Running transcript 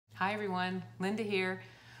Hi everyone, Linda here.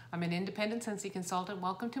 I'm an independent Scentsy consultant.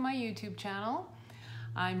 Welcome to my YouTube channel.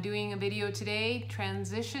 I'm doing a video today,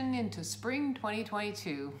 transition into spring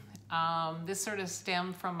 2022. This sort of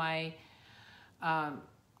stemmed from my,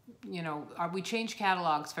 we changed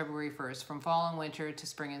catalogs February 1st from fall and winter to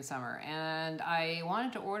spring and summer. And I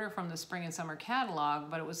wanted to order from the spring and summer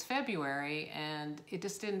catalog, but it was February and it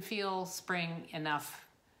just didn't feel spring enough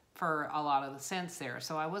for a lot of the scents there.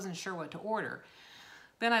 So I wasn't sure what to order.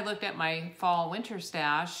 Then I looked at my fall winter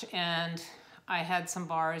stash and I had some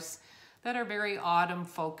bars that are very autumn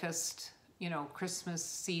focused, Christmas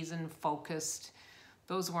season focused.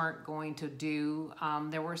 Those weren't going to do.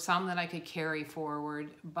 There were some that I could carry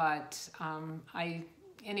forward, but I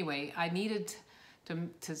needed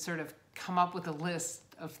to sort of come up with a list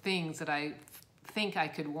of things that I think I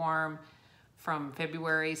could warm from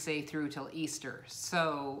February, say, through till Easter.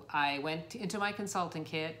 So I went into my consulting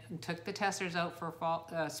kit and took the testers out for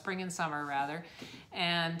spring and summer rather,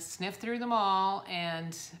 and sniffed through them all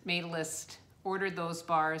and made a list, ordered those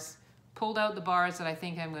bars, pulled out the bars that I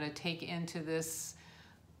think I'm gonna take into this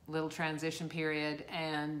little transition period,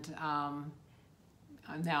 and now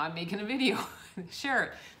I'm making a video.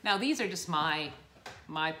 Sure. Now these are just my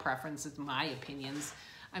preferences, my opinions.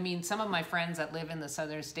 I mean, some of my friends that live in the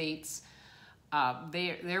southern states,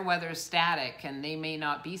 their weather's static and they may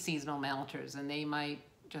not be seasonal melters and they might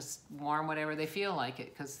just warm whatever they feel like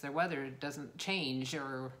it because their weather doesn't change.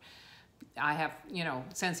 Or I have,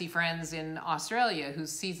 Scentsy friends in Australia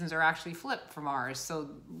whose seasons are actually flipped from ours.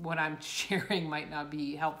 So what I'm sharing might not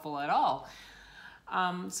be helpful at all.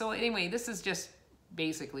 So anyway, this is just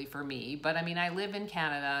basically for me. But I mean, I live in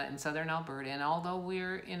Canada, in southern Alberta, and although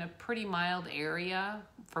we're in a pretty mild area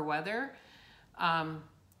for weather,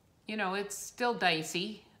 it's still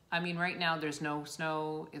dicey. I mean, right now there's no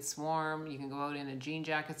snow, it's warm, you can go out in a jean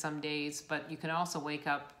jacket some days, but you can also wake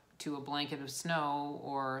up to a blanket of snow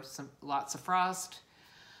or lots of frost.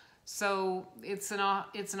 So it's an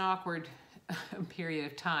awkward period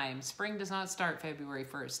of time. Spring does not start February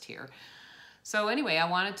 1st here. So anyway, I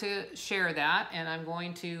wanted to share that, and I'm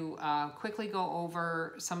going to quickly go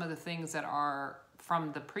over some of the things that are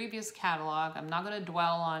from the previous catalog. I'm not going to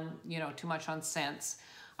dwell on, too much on scents.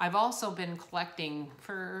 I've also been collecting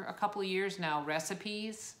for a couple of years now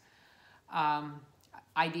recipes,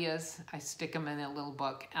 ideas. I stick them in a little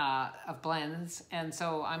book of blends, and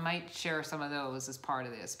so I might share some of those as part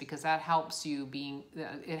of this because that helps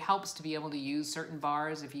it helps to be able to use certain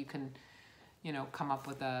bars if you can, come up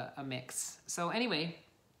with a mix. So anyway,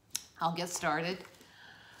 I'll get started.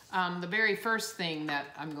 The very first thing that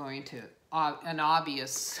I'm going to, an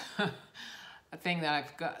obvious a thing that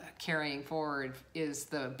I've got carrying forward is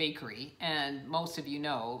the bakery. And most of you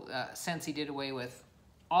know, Scentsy did away with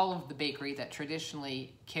all of the bakery that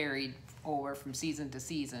traditionally carried over from season to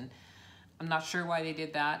season. I'm not sure why they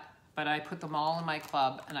did that, but I put them all in my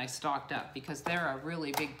club and I stocked up because they're a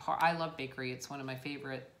really big part. I love bakery. It's one of my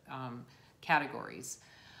favorite categories.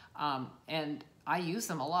 And I use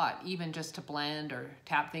them a lot, even just to blend or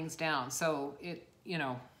tap things down. So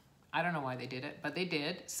I don't know why they did it, but they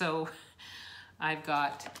did. So I've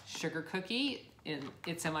got sugar cookie,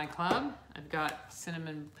 it's in my club. I've got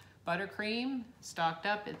cinnamon buttercream stocked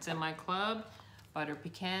up, it's in my club. Butter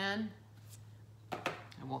pecan,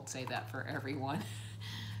 I won't say that for everyone,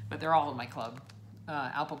 but they're all in my club.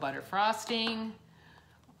 Apple butter frosting,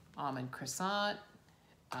 almond croissant,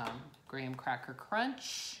 graham cracker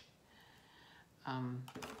crunch,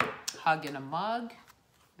 hug in a mug.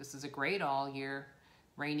 This is a great all year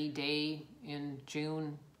rainy day in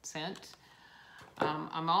June scent.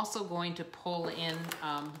 I'm also going to pull in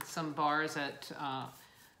some bars that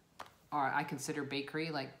I consider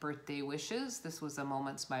bakery, like Birthday Wishes. This was a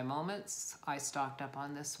Moments by Moments. I stocked up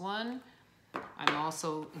on this one. I'm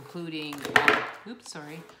also including,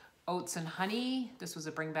 Oats and Honey. This was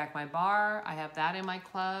a Bring Back My Bar. I have that in my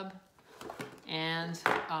club. And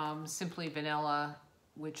Simply Vanilla,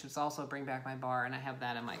 which is also Bring Back My Bar, and I have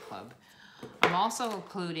that in my club. I'm also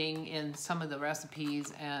including in some of the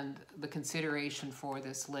recipes and the consideration for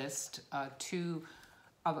this list two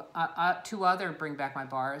other Bring Back My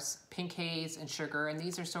Bars, Pink Haze and Sugar, and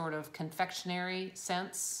these are sort of confectionery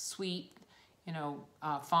scents, sweet,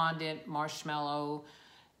 fondant, marshmallow,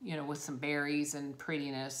 with some berries and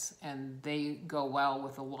prettiness, and they go well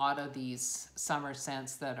with a lot of these summer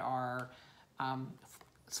scents that are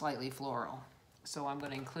slightly floral. So I'm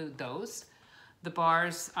going to include those. The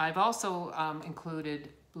bars, I've also included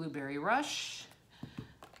Blueberry Rush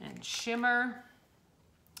and Shimmer,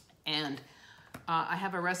 and I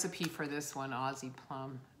have a recipe for this one, Aussie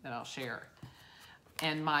Plum, that I'll share.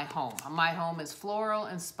 and my home. My home is floral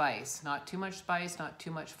and spice. Not too much spice, not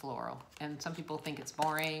too much floral. And some people think it's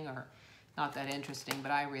boring or not that interesting,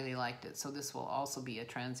 but I really liked it. So this will also be a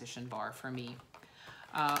transition bar for me.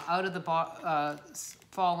 Out of the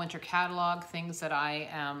fall winter catalog, things that I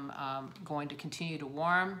am going to continue to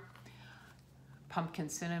warm. Pumpkin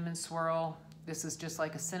cinnamon swirl. This is just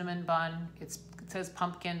like a cinnamon bun. It says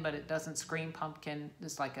pumpkin, but it doesn't scream pumpkin.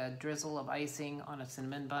 It's like a drizzle of icing on a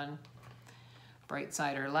cinnamon bun. Bright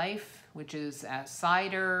Cider Life, which is a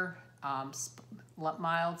cider,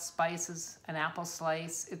 mild spices, an apple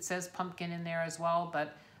slice. It says pumpkin in there as well,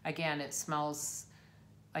 but again, it smells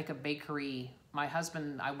like a bakery. My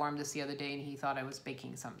husband, I warmed this the other day and he thought I was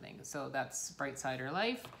baking something. So that's Bright Cider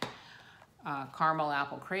Life. Caramel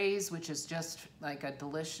Apple Craze, which is just like a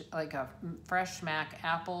fresh mac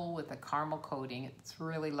apple with a caramel coating. It's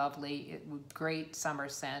really lovely. Great summer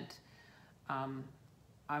scent.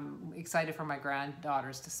 I'm excited for my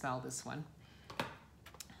granddaughters to smell this one.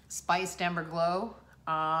 Spiced Ember Glow.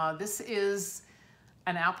 This is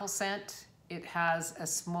an apple scent. It has a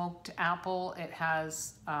smoked apple. It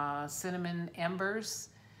has cinnamon embers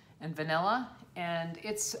and vanilla. And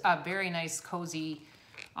it's a very nice, cozy,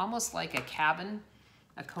 almost like a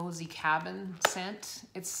cozy cabin scent.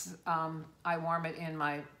 It's, I warm it in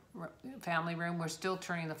my family room. We're still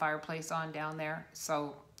turning the fireplace on down there.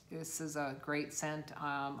 So this is a great scent.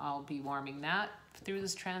 I'll be warming that through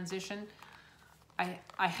this transition.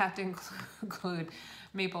 I have to include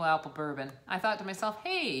maple apple bourbon. I thought to myself,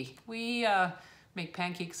 hey, we make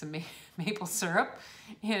pancakes and maple syrup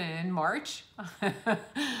in March.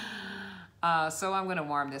 So I'm gonna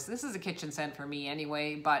warm this. This is a kitchen scent for me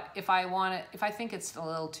anyway, but if I think it's a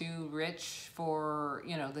little too rich for,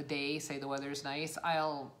 you know, the day, say the weather's nice,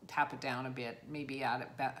 I'll tap it down a bit, maybe add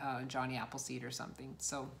Johnny Appleseed or something.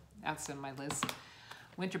 So that's in my list.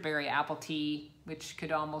 Winterberry Apple Tea, which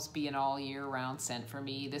could almost be an all year round scent for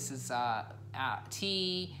me. This is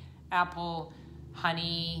tea, apple,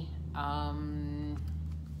 honey,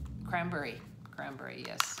 cranberry,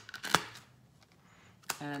 yes.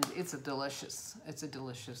 And it's a delicious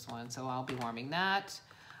one, so I'll be warming that.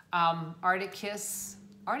 Arctic Kiss,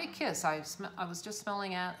 I was just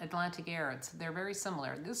smelling at Atlantic Air. They're very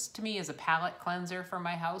similar. This to me is a palette cleanser for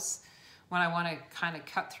my house. When I want to kind of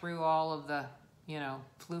cut through all of the, you know,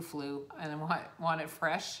 flu, and want it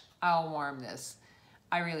fresh, I'll warm this.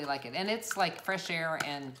 I really like it. And it's like fresh air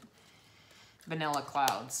and vanilla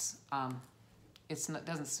clouds. It's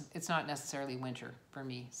not necessarily winter for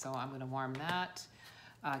me, so I'm gonna warm that.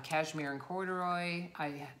 Cashmere and corduroy.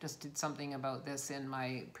 I just did something about this in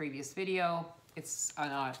my previous video. It's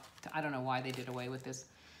I don't know why they did away with this.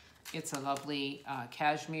 It's a lovely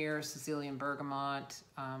cashmere, Sicilian bergamot,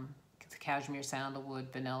 cashmere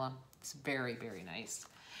sandalwood, vanilla. It's very, very nice.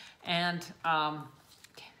 And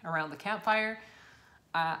around the campfire,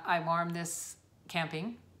 I warm this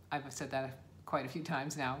camping. I've said that quite a few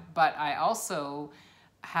times now, but I also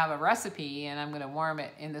have a recipe and I'm going to warm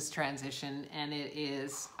it in this transition, and it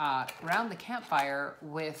is around the campfire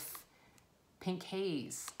with pink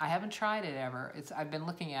haze. I haven't tried it ever. I've been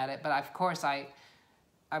looking at it, but of course I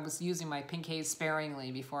was using my pink haze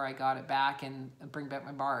sparingly before I got it back and bring back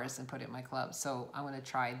my bars and put it in my club. So I'm going to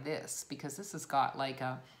try this because this has got like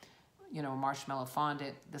a, you know, marshmallow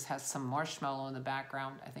fondant. This has some marshmallow in the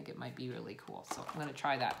background. I think it might be really cool. So I'm going to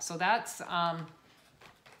try that. So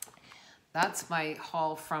that's my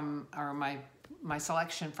haul from, or my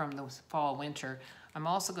selection from the fall winter. I'm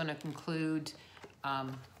also going to include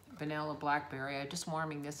vanilla blackberry. I'm just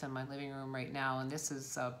warming this in my living room right now, and this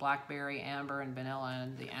is blackberry, amber, and vanilla,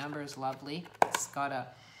 and the amber is lovely. It's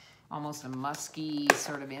got almost a musky,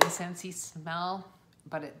 sort of incensey smell,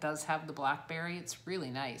 but it does have the blackberry. It's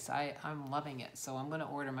really nice. I'm loving it, so I'm going to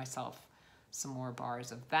order myself some more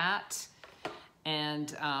bars of that.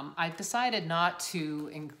 And I've decided not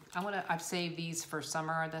to, I've saved these for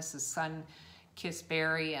summer. This is Sun-Kissed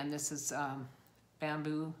Berry, and this is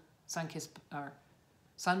bamboo,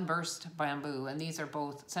 Sunburst Bamboo. And these are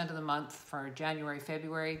both scent of the month for January,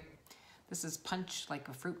 February. This is punch, like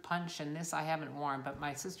a fruit punch, and this I haven't warmed, but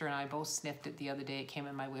my sister and I both sniffed it the other day. It came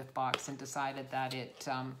in my whiff box and decided that it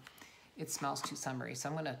smells too summery. So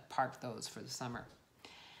I'm gonna park those for the summer.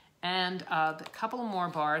 And a couple more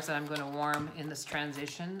bars that I'm going to warm in this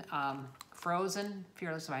transition. Frozen,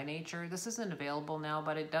 Fearless by Nature. This isn't available now,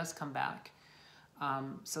 but it does come back.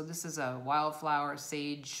 So this is a wildflower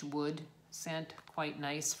sage wood scent, quite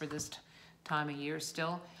nice for this time of year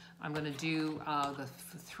still. I'm going to do the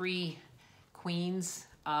three queens.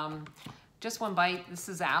 Just one bite. This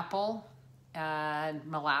is apple and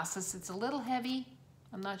molasses. It's a little heavy,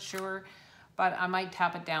 I'm not sure. but I might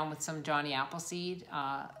tap it down with some Johnny Appleseed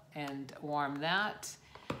and warm that.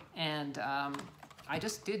 And I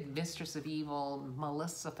just did Mistress of Evil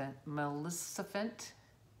Maleficent.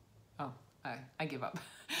 Oh, I give up.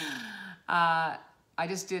 I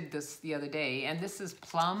just did this the other day, and this is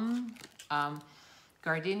plum,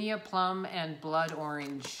 gardenia plum and blood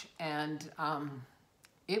orange, and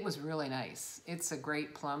it was really nice. It's a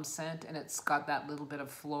great plum scent, and it's got that little bit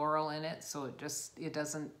of floral in it, so it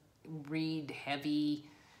doesn't read heavy,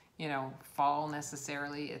 you know, fall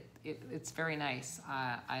necessarily. It's very nice.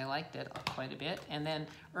 I liked it quite a bit. And then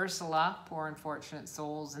Ursula, Poor Unfortunate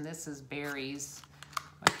Souls, and this is berries.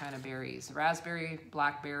 What kind of berries? Raspberry,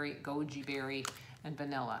 blackberry, goji berry, and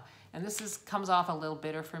vanilla. And this comes off a little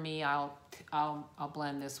bitter for me. I'll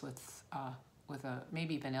blend this with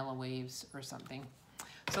maybe Vanilla Waves or something.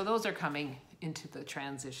 So those are coming into the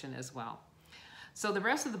transition as well. So the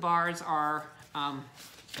rest of the bars are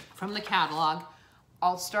from the catalog.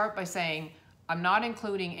 I'll start by saying I'm not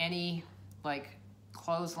including any like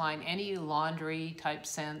clothesline, any laundry type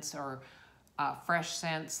scents or fresh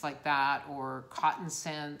scents like that, or cotton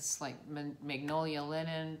scents like magnolia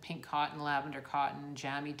linen, pink cotton, lavender cotton,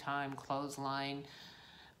 jammy time, clothesline,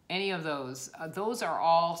 any of those. Those are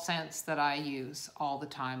all scents that I use all the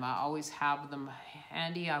time. I always have them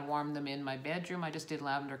handy. I warm them in my bedroom. I just did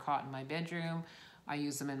lavender cotton in my bedroom. I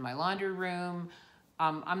use them in my laundry room.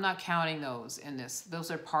 I'm not counting those in this. Those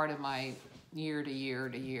are part of my year to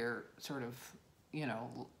year sort of, you know,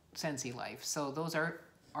 Scentsy life. So those are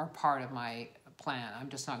part of my plan. I'm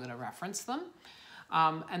just not going to reference them.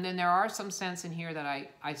 And then there are some scents in here that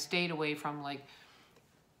I stayed away from, like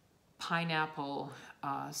pineapple,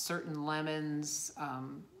 certain lemons,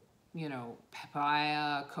 you know,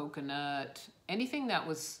 papaya, coconut, anything that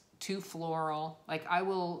was too floral. Like I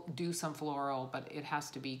will do some floral, but it has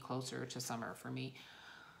to be closer to summer for me.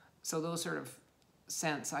 So those sort of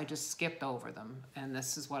scents, I just skipped over them, and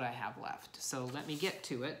this is what I have left. So let me get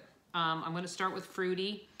to it. I'm going to start with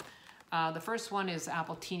fruity. The first one is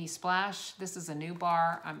Apple Teeny Splash. This is a new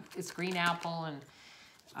bar. It's green apple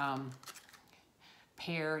and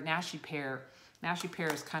pear, Nashi pear. Nashi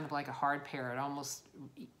pear is kind of like a hard pear.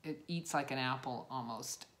 It eats like an apple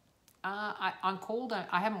almost. On cold,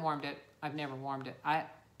 I haven't warmed it. I've never warmed it.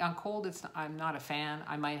 On cold, I'm not a fan.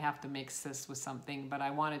 I might have to mix this with something, but I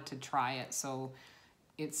wanted to try it, so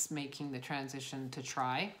it's making the transition to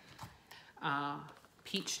try.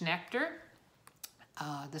 Peach Nectar.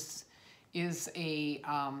 This is a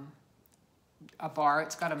bar.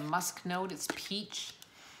 It's got a musk note. It's peach,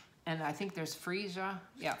 and I think there's freesia.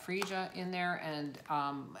 Yeah, freesia in there, and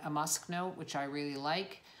a musk note, which I really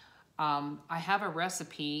like. I have a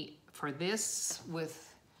recipe for this with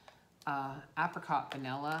apricot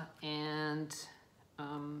vanilla and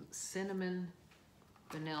cinnamon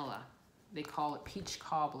vanilla. They call it peach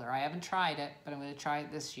cobbler. I haven't tried it, but I'm going to try it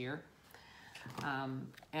this year.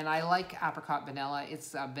 And I like apricot vanilla.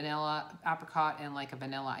 It's vanilla, apricot, and like a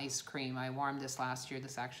vanilla ice cream. I warmed this last year.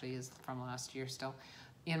 This actually is from last year still,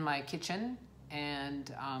 in my kitchen,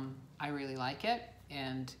 and I really like it.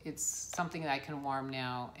 And it's something that I can warm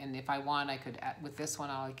now. And if I want, I could add, with this one,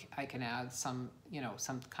 I can add some, you know,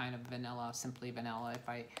 some kind of vanilla, simply vanilla, if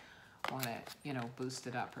I want to, you know, boost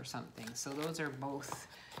it up or something. So those are both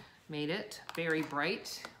made it. Berry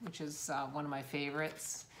Bright, which is one of my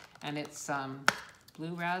favorites. And it's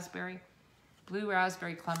blue raspberry,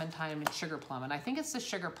 clementine, and sugar plum. And I think it's the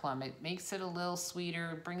sugar plum. It makes it a little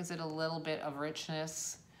sweeter, brings it a little bit of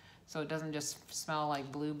richness, so it doesn't just smell like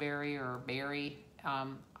blueberry or berry.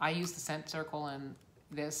 I used the Scent Circle in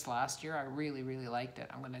this last year. I really, really liked it.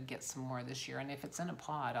 I'm going to get some more this year. And if it's in a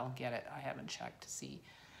pod, I'll get it. I haven't checked to see.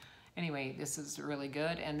 Anyway, this is really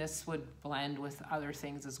good. And this would blend with other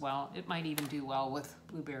things as well. It might even do well with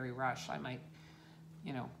Blueberry Rush. I might,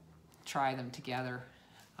 you know, try them together.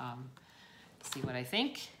 See what I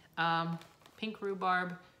think. Pink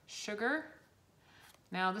Rhubarb Sugar.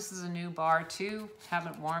 Now this is a new bar too.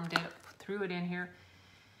 Haven't warmed it. Threw it in here.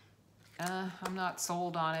 I'm not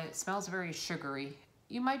sold on it. It smells very sugary.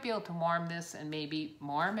 You might be able to warm this and maybe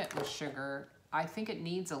warm it with sugar. I think it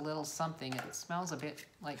needs a little something. It smells a bit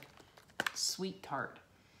like sweet tart.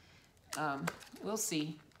 We'll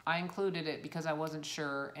see. I included it because I wasn't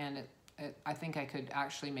sure, and I think I could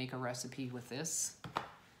actually make a recipe with this.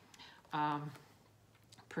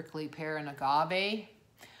 Prickly Pear and Agave.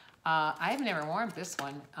 I've never warmed this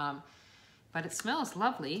one, but it smells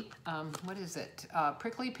lovely. What is it?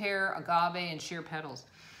 Prickly Pear, Agave, and Sheer Petals.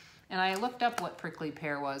 And I looked up what prickly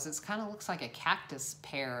pear was. It kind of looks like a cactus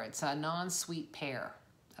pear. It's a non-sweet pear.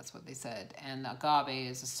 That's what they said. And agave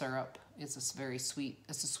is a syrup. It's a very sweet,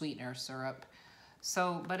 it's a sweetener syrup.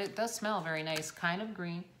 So, but it does smell very nice, kind of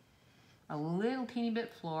green, a little teeny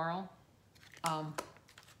bit floral.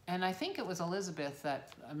 And I think it was Elizabeth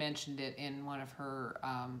that mentioned it in one of her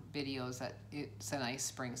videos that it's a nice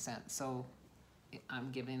spring scent. So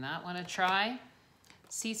I'm giving that one a try.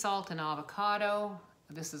 Sea salt and avocado.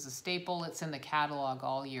 This is a staple. It's in the catalog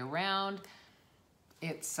all year round.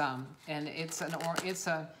 It's and it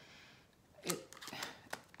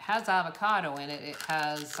has avocado in it. It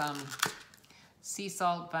has sea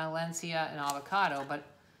salt, Valencia, and avocado, but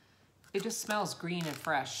it just smells green and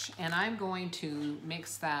fresh. And I'm going to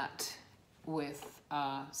mix that with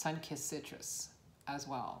sun-kissed citrus as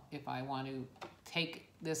well. If I want to take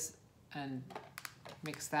this and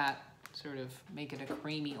mix that, sort of make it a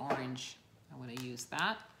creamy orange, I'm going to use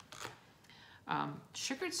that.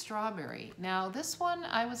 Sugared strawberry. Now this one,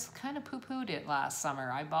 I was kind of poo-pooed it last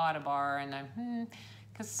summer. I bought a bar and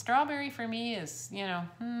because strawberry for me is, you know,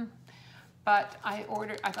 but I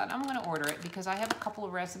thought I'm going to order it because I have a couple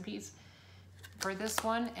of recipes for this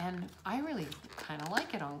one, and I really kind of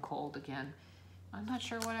like it on cold again. I'm not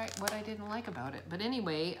sure what I didn't like about it, but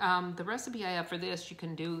anyway, the recipe I have for this, you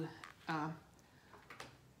can do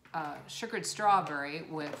sugared strawberry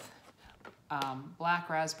with black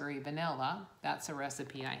raspberry vanilla. That's a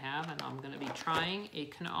recipe I have, and I'm going to be trying. You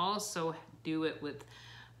can also do it with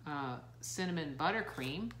cinnamon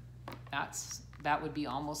buttercream. That would be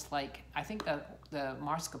almost like, I think the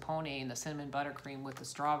mascarpone and the cinnamon buttercream with the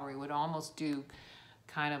strawberry would almost do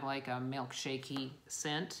kind of like a milkshakey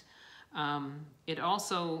scent. It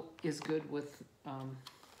also is good with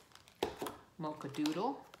mocha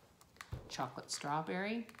doodle, chocolate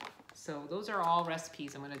strawberry. So those are all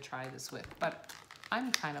recipes I'm going to try this with, but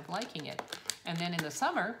I'm kind of liking it. And then in the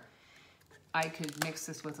summer, I could mix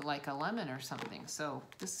this with like a lemon or something. So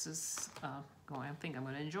this is I think I'm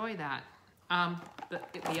going to enjoy that.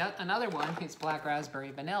 Another one is black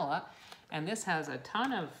raspberry vanilla, and this has a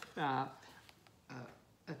ton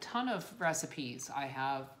of recipes. I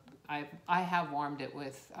have warmed it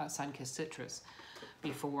with sun-kissed citrus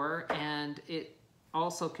before, and it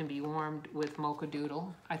also can be warmed with mocha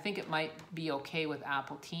doodle. I think it might be okay with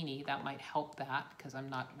appletini. That might help that because I'm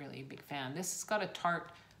not really a big fan. This has got a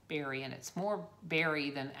tart berry, and it's more berry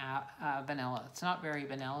than vanilla. It's not very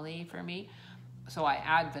vanilla-y for me, so I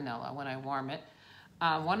add vanilla when I warm it.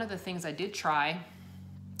 One of the things I did try,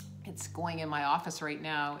 it's going in my office right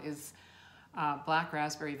now, is black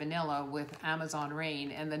raspberry vanilla with Amazon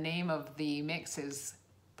Rain, and the name of the mix is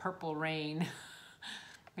Purple Rain,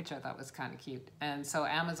 which I thought was kind of cute. And so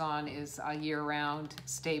Amazon is a year-round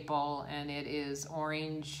staple, and it is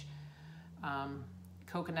orange,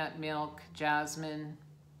 coconut milk, jasmine,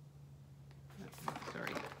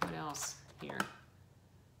 sorry, what else here?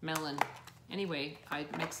 Melon. Anyway, I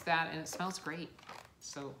mixed that and it smells great.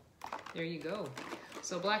 So there you go.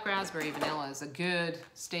 So black raspberry vanilla is a good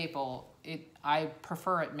staple. I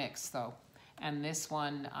prefer it mixed though. And this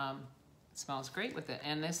one smells great with it.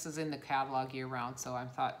 And this is in the catalog year round, so I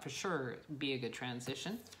thought for sure it would be a good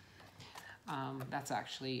transition. That's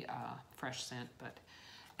actually a fresh scent,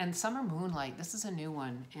 and Summer Moonlight, this is a new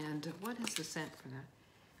one. And what is the scent for that?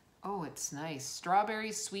 Oh, it's nice.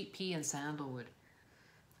 Strawberries, sweet pea, and sandalwood.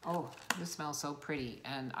 Oh, this smells so pretty,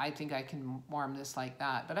 and I think I can warm this like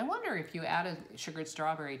that. But I wonder if you added sugared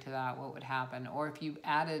strawberry to that, what would happen? Or if you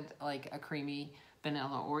added like a creamy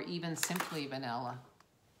vanilla, or even simply vanilla.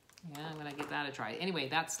 Yeah, I'm gonna give that a try. Anyway,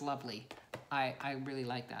 that's lovely. I really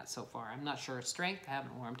like that so far. I'm not sure of strength, I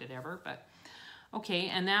haven't warmed it ever, but okay.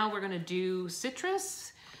 And now we're gonna do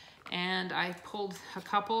citrus, and I pulled a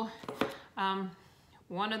couple.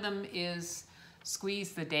 One of them is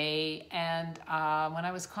Squeeze the Day, and when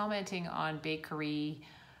I was commenting on bakery,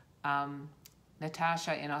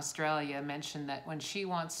 Natasha in Australia mentioned that when she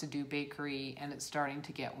wants to do bakery and it's starting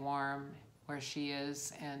to get warm where she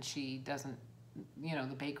is, and she doesn't, you know,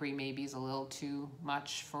 the bakery maybe is a little too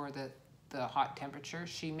much for the hot temperature,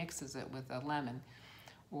 she mixes it with a lemon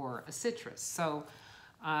or a citrus. So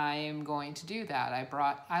I am going to do that.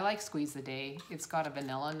 I like Squeeze the Day. It's got a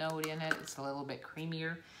vanilla note in it. It's a little bit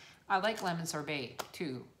creamier. I like lemon sorbet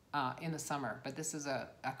too in the summer, but this is a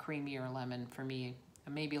creamier lemon for me.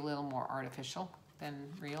 Maybe a little more artificial than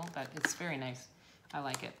real, but it's very nice. I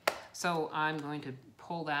like it. So I'm going to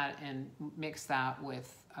pull that and mix that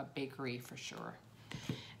with a bakery for sure.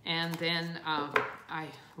 And then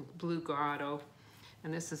Blue Grotto,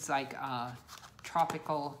 and this is like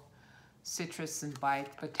tropical citrus and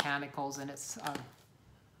botanicals, and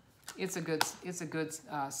it's a good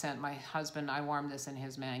scent. My husband, I warmed this in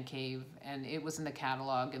his man cave, and it was in the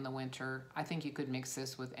catalog in the winter. I think you could mix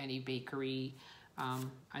this with any bakery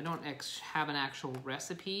I don't have an actual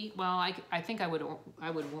recipe. Well, I think I would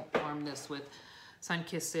warm this with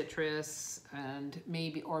sun-kissed citrus and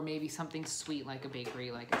maybe something sweet like a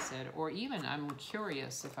bakery, like I said, or even I'm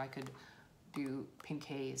curious if I could do pink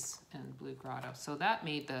haze and blue grotto. So that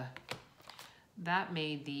made the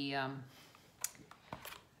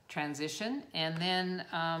transition. And then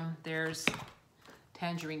there's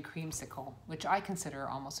tangerine creamsicle, which I consider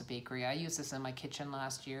almost a bakery. I used this in my kitchen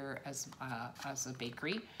last year as a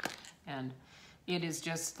bakery, and it is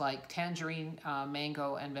just like tangerine,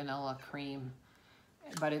 mango, and vanilla cream,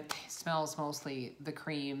 but it smells mostly the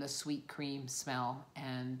cream, the sweet cream smell.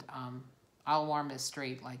 And I'll warm this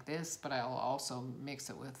straight like this, but I'll also mix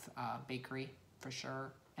it with bakery for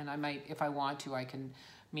sure. And I might, if I want to, I can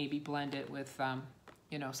maybe blend it with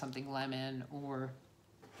you know, something lemon, or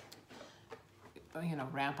you know,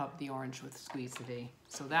 ramp up the orange with squeeze today.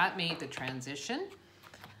 So that made the transition.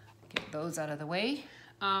 Get those out of the way.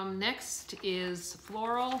 Next is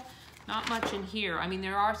floral. Not much in here. I mean,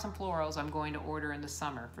 there are some florals I'm going to order in the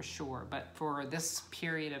summer for sure, but for this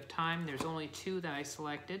period of time, there's only 2 that I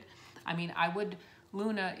selected. I mean,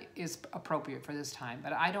 Luna is appropriate for this time,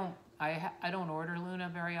 but I don't order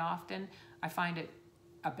Luna very often. I find it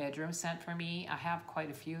a bedroom scent for me. I have quite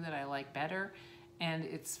a few that I like better, and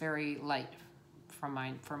it's very light for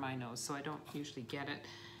my nose, so I don't usually get it.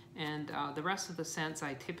 And the rest of the scents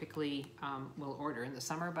I typically will order in the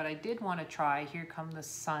summer, but I did want to try Here Come the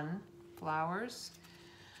Sunflowers.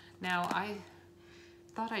 Now, I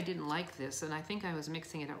thought I didn't like this, and I think I was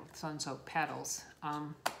mixing it up with Sun-Soaked Petals.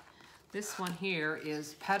 This one here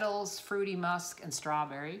is petals, fruity musk, and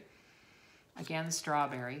strawberry. Again,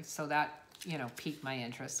 strawberry, so that, you know, piqued my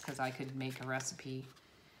interest because I could make a recipe,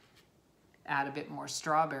 add a bit more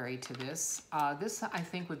strawberry to this. This I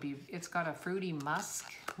think would be, it's got a fruity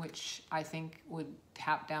musk, which I think would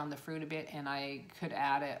tap down the fruit a bit, and I could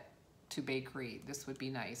add it to bakery. This would be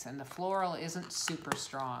nice. And the floral isn't super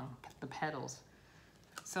strong, the petals.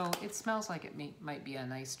 So it smells like it might be a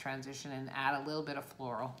nice transition, and add a little bit of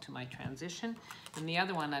floral to my transition. And the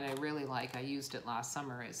other one that I really like, I used it last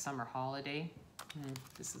summer, is Summer Holiday.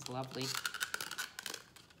 This is lovely.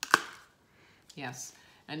 Yes.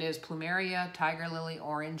 And there's Plumeria, Tiger Lily,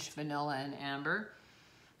 Orange, Vanilla, and Amber.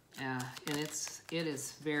 And it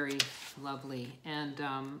is very lovely. And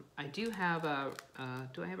I do have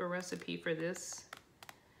do I have a recipe for this?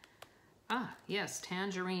 Ah, yes,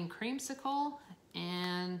 Tangerine Creamsicle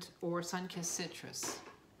or Sun-Kissed Citrus.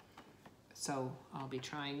 So I'll be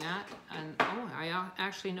trying that. And oh, I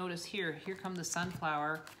actually noticed here come the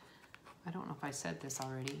sunflower. I don't know if I said this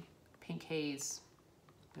already. Pink haze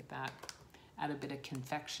with that. Add a bit of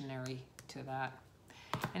confectionery to that.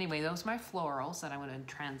 Anyway, those are my florals that I'm going to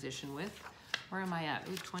transition with. Where am I at?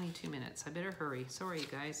 Ooh, 22 minutes. I better hurry. Sorry, you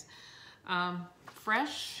guys.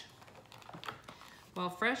 Fresh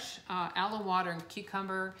aloe water and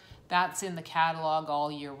cucumber. That's in the catalog all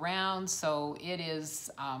year round, so it is,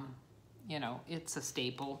 you know, it's a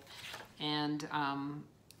staple. And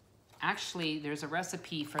actually, there's a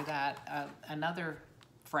recipe for that. Another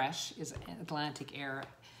fresh is Atlantic Air.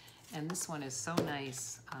 And this one is so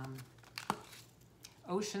nice.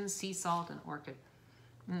 Ocean, sea salt, and orchid.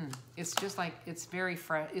 It's just like, it's very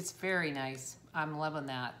fresh. It's very nice. I'm loving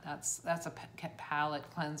that. That's a palate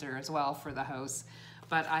cleanser as well for the house.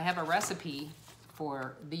 But I have a recipe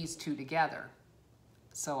for these 2 together,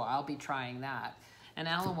 so I'll be trying that. And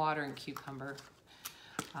aloe water and cucumber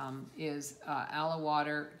is aloe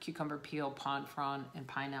water, cucumber peel, pond frond, and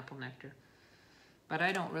pineapple nectar. But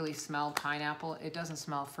I don't really smell pineapple. It doesn't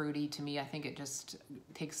smell fruity to me. I think it just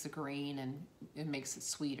takes the grain and it makes it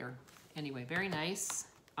sweeter. Anyway, very nice.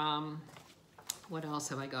 What else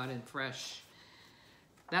have I got in fresh?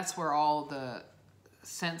 That's where all the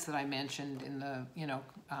scents that I mentioned in the, you know,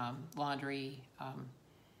 laundry,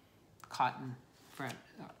 cotton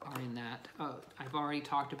are in that. Oh, I've already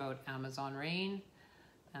talked about Amazon Rain,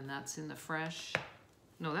 and that's in the fresh.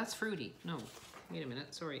 No, that's fruity. No. Wait a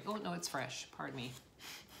minute, sorry. Oh, no, it's fresh, pardon me.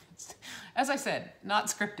 As I said, not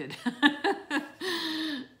scripted.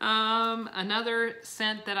 Another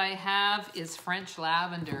scent that I have is French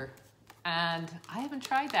lavender, and I haven't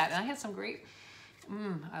tried that, and I had some great,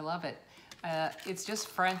 I love it. It's just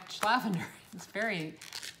French lavender. It's very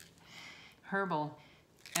herbal,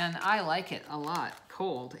 and I like it a lot,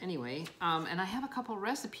 cold anyway. And I have a couple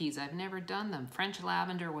recipes. I've never done them. French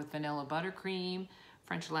lavender with vanilla buttercream,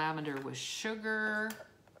 French lavender with sugar.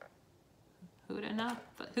 Who'd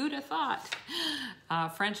have thought?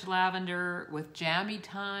 French lavender with jammy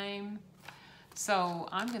thyme. So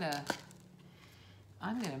I'm gonna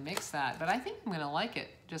mix that, but I think I'm gonna like it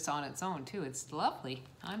just on its own too. It's lovely.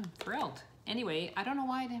 I'm thrilled. Anyway, I don't know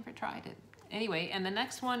why I never tried it. Anyway, and the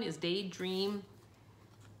next one is Daydream.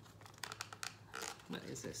 What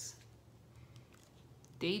is this?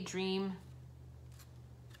 Daydream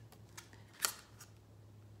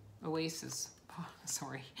Oasis. Oh,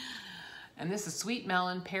 sorry. And this is sweet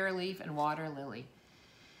melon, pear leaf, and water lily.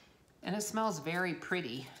 And it smells very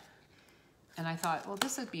pretty. And I thought, well,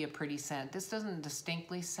 this would be a pretty scent. This doesn't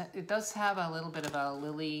distinctly scent. It does have a little bit of a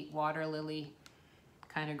lily, water lily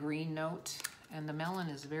kind of green note. And the melon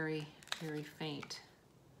is very, very faint.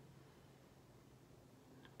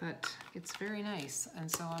 But it's very nice.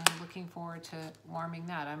 And so I'm looking forward to warming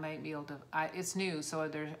that. I might be able to, it's new, so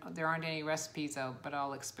there aren't any recipes out, but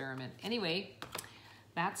I'll experiment. Anyway,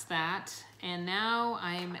 that's that. And now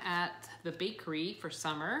I'm at the bakery for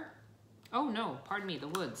summer. Oh no, pardon me, the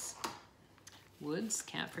woods. Woods,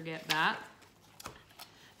 can't forget that.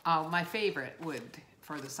 My favorite wood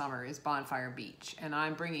for the summer is Bonfire Beach, and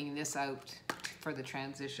I'm bringing this out for the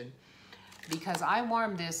transition because I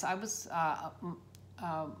warmed this. I was,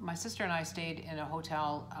 my sister and I stayed in a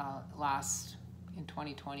hotel in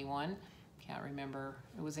 2021. Can't remember,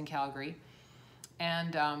 it was in Calgary.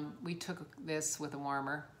 And we took this with a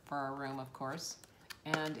warmer for our room, of course,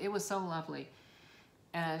 and it was so lovely.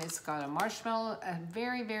 And it's got a marshmallow, a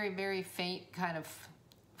very, very, very faint kind of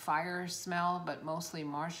fire smell, but mostly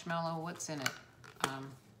marshmallow. What's in it?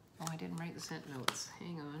 Oh, I didn't write the scent notes.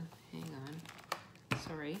 Hang on.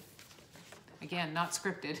 Sorry. Again, not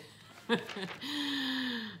scripted.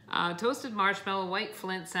 Toasted marshmallow, white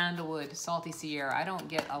flint, sandalwood, salty Sierra. I don't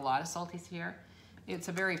get a lot of salty Sierra. It's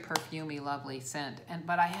a very perfumey, lovely scent.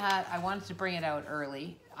 But I wanted to bring it out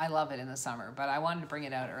early. I love it in the summer, but I wanted to bring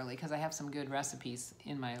it out early because I have some good recipes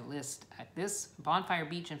in my list. This Bonfire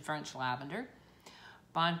Beach and French Lavender,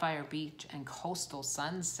 Bonfire Beach and Coastal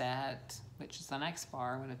Sunset, which is the next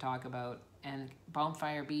bar I'm going to talk about, and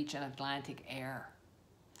Bonfire Beach and Atlantic Air.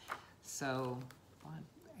 So,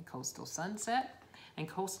 Coastal Sunset. And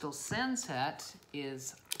Coastal Sunset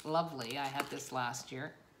is lovely. I had this last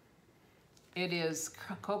year. It is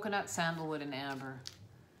coconut, sandalwood, and amber.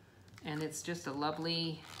 And it's just a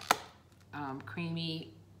lovely,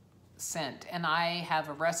 creamy scent. And I have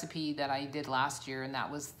a recipe that I did last year, and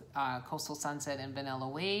that was Coastal Sunset and Vanilla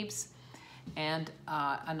Waves. And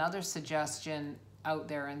another suggestion out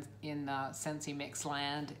there in Scentsy Mix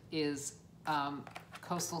land is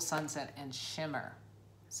Coastal Sunset and Shimmer.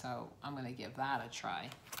 So I'm going to give that a try.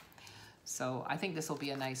 So I think this will be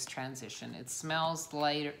a nice transition. It smells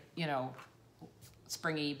light, you know,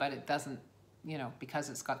 springy, but it doesn't, you know, because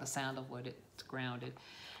it's got the sandalwood, it's grounded.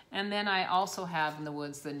 And then I also have in the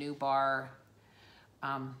woods the new bar,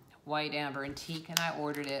 White Amber and Teak, and I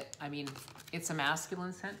ordered it. I mean, it's a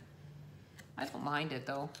masculine scent. I don't mind it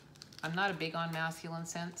though. I'm not a big on masculine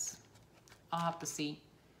scents. I'll have to see.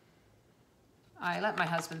 I let my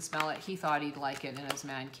husband smell it. He thought he'd like it in his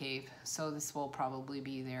man cave, so this will probably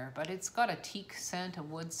be there. But it's got a teak scent, a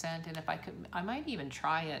wood scent, and if I could, I might even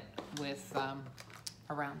try it with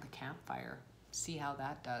around the campfire, see how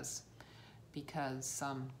that does. Because,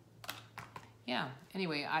 yeah,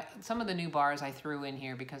 anyway, some of the new bars I threw in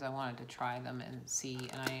here because I wanted to try them and see,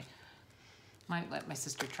 and I might let my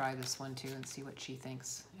sister try this one too and see what she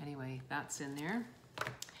thinks. Anyway, that's in there.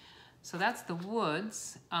 So that's the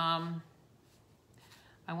woods.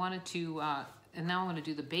 I wanted to, and now I'm going to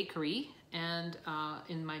do the bakery. And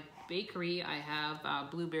in my bakery, I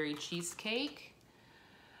have blueberry cheesecake,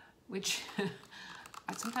 which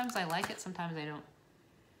sometimes I like it, sometimes I don't.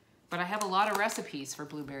 But I have a lot of recipes for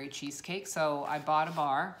blueberry cheesecake, so I bought a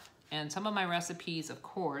bar. And some of my recipes, of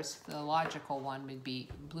course, the logical one would be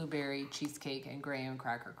blueberry cheesecake and graham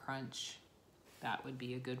cracker crunch. That would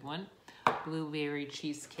be a good one. Blueberry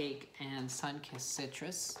cheesecake and sun-kissed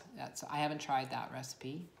citrus. I haven't tried that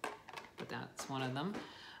recipe, but that's one of them.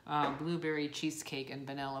 Blueberry cheesecake and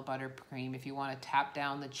vanilla buttercream. If you want to tap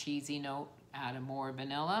down the cheesy note, add more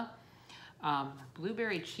vanilla.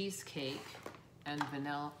 Blueberry cheesecake and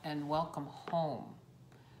vanilla and welcome home.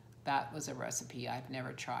 That was a recipe I've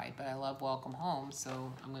never tried, but I love welcome home,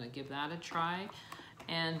 so I'm going to give that a try.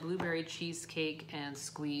 And blueberry cheesecake and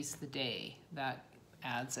squeeze the day. That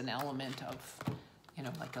adds an element of, you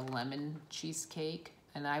know, like a lemon cheesecake.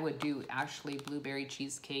 And I would do actually blueberry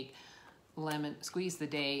cheesecake, lemon, squeeze the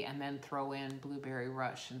day, and then throw in blueberry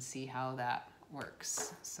rush and see how that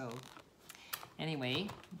works. So anyway,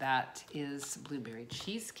 that is blueberry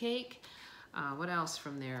cheesecake. What else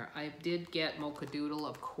from there? I did get Mocha Doodle,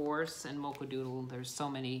 of course, and Mocha Doodle, there's so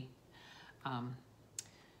many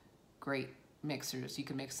great mixers you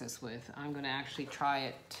can mix this with. I'm going to actually try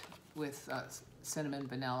it with cinnamon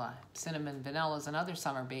vanilla. Cinnamon vanilla is another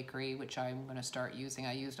summer bakery, which I'm going to start using.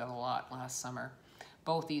 I used it a lot last summer.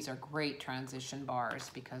 Both these are great transition bars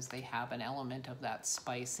because they have an element of that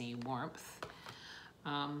spicy warmth.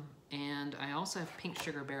 And I also have pink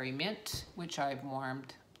sugar berry mint, which I've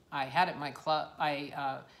warmed. I had it in my club.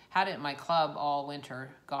 Had it in my club all winter,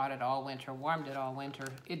 got it all winter, warmed it all winter.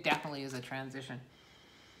 It definitely is a transition.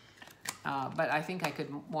 But I think I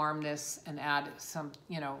could warm this and add some,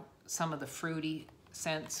 some of the fruity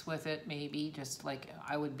scents with it, maybe. Just like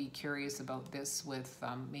I would be curious about this with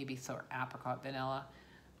maybe sort of apricot vanilla,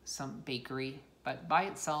 some bakery. But by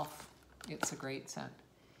itself, it's a great scent.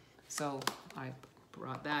 So I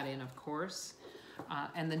brought that in, of course.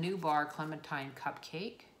 And the new bar Clementine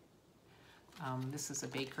Cupcake. This is a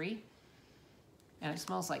bakery, and it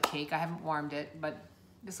smells like cake. I haven't warmed it, but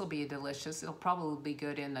this will be delicious. It'll probably be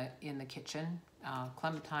good in the kitchen.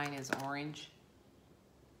 Clementine is orange,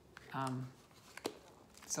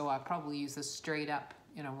 so I'll probably use this straight up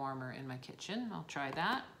in a warmer in my kitchen. I'll try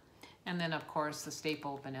that. And then, of course, the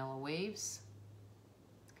staple Vanilla Waves,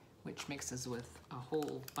 which mixes with a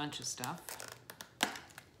whole bunch of stuff.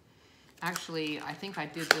 Actually, I think I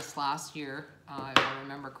did this last year, if I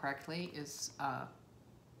remember correctly, is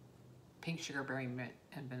pink sugar berry mint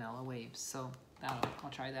and vanilla waves. So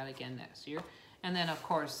I'll try that again next year. And then, of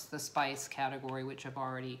course, the spice category, which I've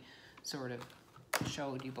already sort of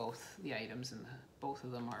showed you both the items, and both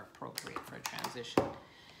of them are appropriate for a transition.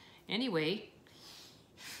 Anyway,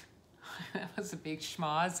 that was a big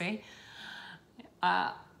schmoz, eh?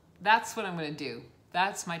 That's what I'm going to do.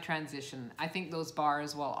 That's my transition. I think those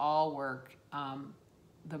bars will all work.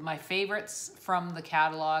 My favorites from the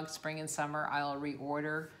catalog, spring and summer, I'll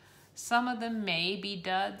reorder. Some of them may be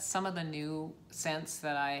duds, some of the new scents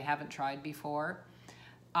that I haven't tried before.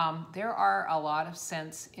 There are a lot of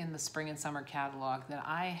scents in the spring and summer catalog that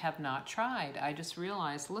I have not tried. I just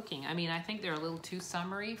realized looking. I mean, I think they're a little too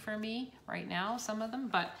summery for me right now, some of them,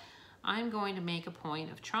 but I'm going to make a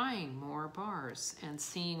point of trying more bars and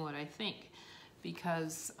seeing what I think.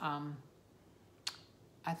 Because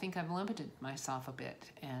I think I've limited myself a bit.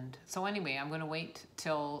 And so anyway, I'm going to wait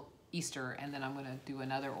till Easter, and then I'm going to do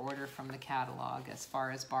another order from the catalog as far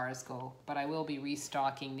as bars go. But I will be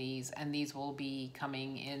restocking these, and these will be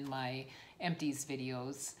coming in my empties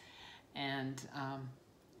videos, and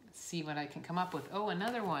see what I can come up with. Oh,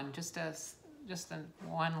 another one, just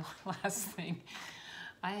one last thing.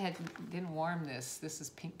 I didn't warm this. This is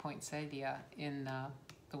pink poinsettia in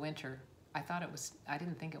the winter. I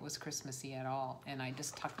didn't think it was Christmassy at all, and I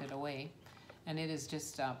just tucked it away. And it is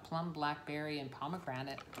just plum, blackberry, and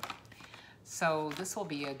pomegranate. So this will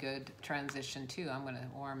be a good transition too. I'm gonna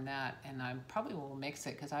warm that, and I probably will mix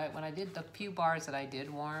it, because when I did the few bars that I did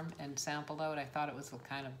warm and sampled out, I thought it was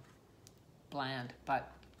kind of bland,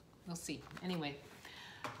 but we'll see. Anyway,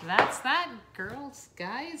 that's that, girls,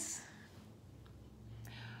 guys.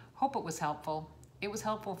 Hope it was helpful. It was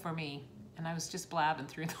helpful for me, and I was just blabbing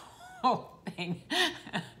through the whole thing.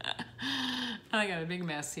 I got a big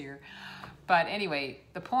mess here. But anyway,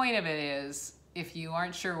 the point of it is, if you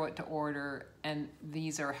aren't sure what to order and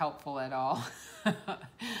these are helpful at all,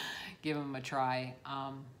 give them a try.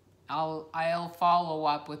 I'll follow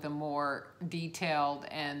up with a more detailed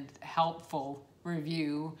and helpful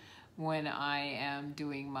review when I am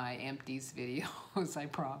doing my empties videos, I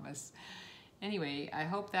promise. Anyway, I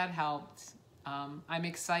hope that helped. I'm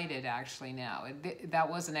excited actually now. That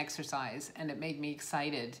was an exercise, and it made me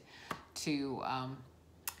excited to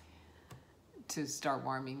start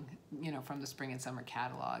warming, from the spring and summer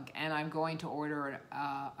catalog. And I'm going to order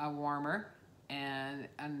a warmer, and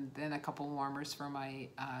then a couple warmers for my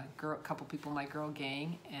couple people in my girl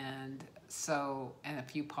gang, and a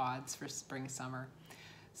few pods for spring summer.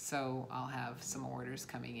 So I'll have some orders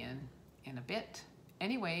coming in a bit.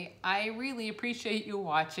 Anyway, I really appreciate you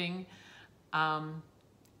watching.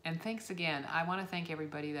 And thanks again. I want to thank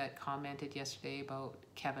everybody that commented yesterday about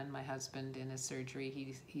Kevin, my husband, in his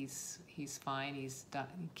surgery. He's fine. He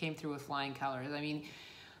came through with flying colors. I mean,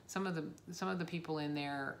 some of the people in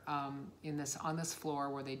there on this floor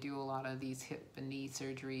where they do a lot of these hip and knee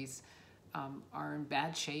surgeries are in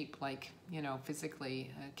bad shape, like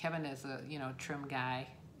physically. Kevin is a trim guy,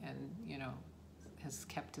 and has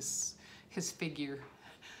kept his figure.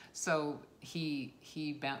 So he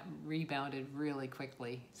rebounded really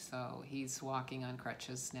quickly. So he's walking on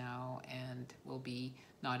crutches now and will be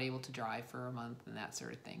not able to drive for a month and that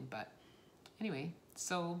sort of thing. But anyway,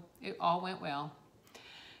 so it all went well.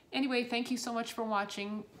 Anyway, thank you so much for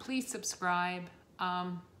watching. Please subscribe.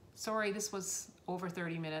 Sorry, this was over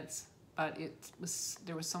 30 minutes, but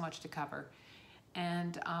there was so much to cover.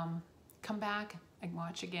 And come back and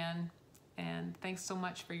watch again. And thanks so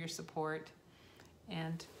much for your support.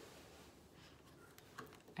 And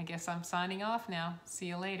I guess I'm signing off now. See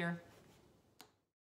you later.